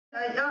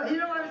You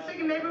know, I was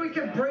thinking maybe we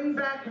could bring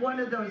back one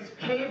of those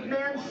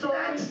caveman songs.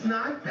 That's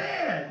not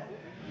bad.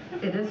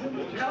 It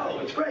isn't? No,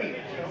 it's great.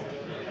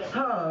 You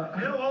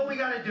know, all we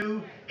gotta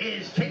do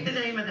is take the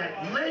name of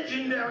that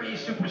legendary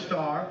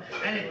superstar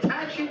and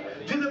attach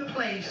it to the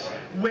place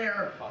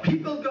where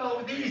people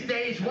go these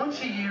days once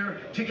a year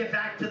to get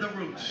back to the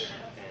roots.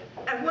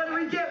 And what do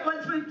we get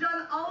once we've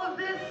done all of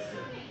this?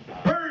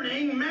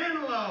 Burning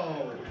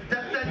Manilow.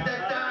 Da da da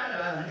da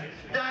da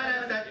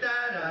da da da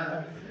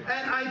da.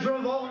 And I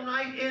drove all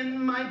night in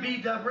my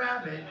beat-up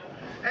Rabbit.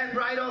 And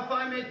right off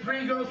I met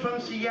 3 girls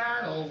from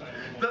Seattle.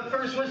 The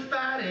first was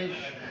fattish,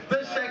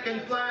 the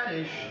second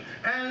flattish,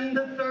 and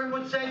the third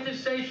was safe to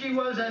say she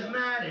was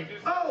asthmatic.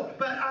 Oh,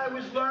 but I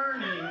was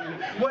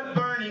learning what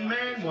Burning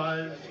Man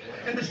was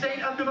in the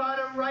state of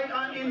Nevada, right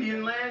on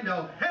Indian land.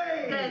 Oh,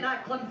 hey! Then I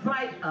climbed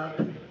right up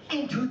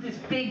into this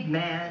big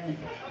man,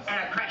 and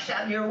I crashed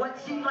out near what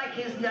seemed like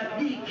his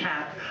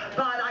kneecap.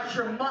 But I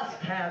sure must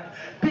have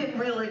been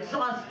real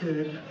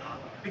exhausted,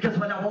 because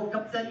when I woke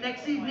up the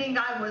next evening,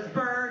 I was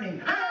burning.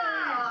 Hey!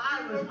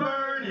 I was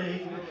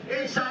burning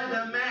inside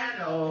the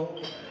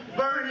Mano,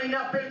 burning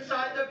up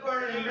inside the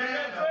Burning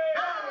Mano.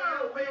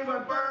 Oh, we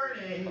were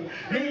burning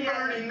in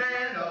Burning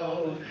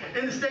Mano,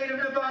 in the state of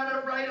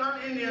Nevada, right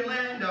on Indian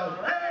land. Oh,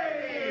 hey!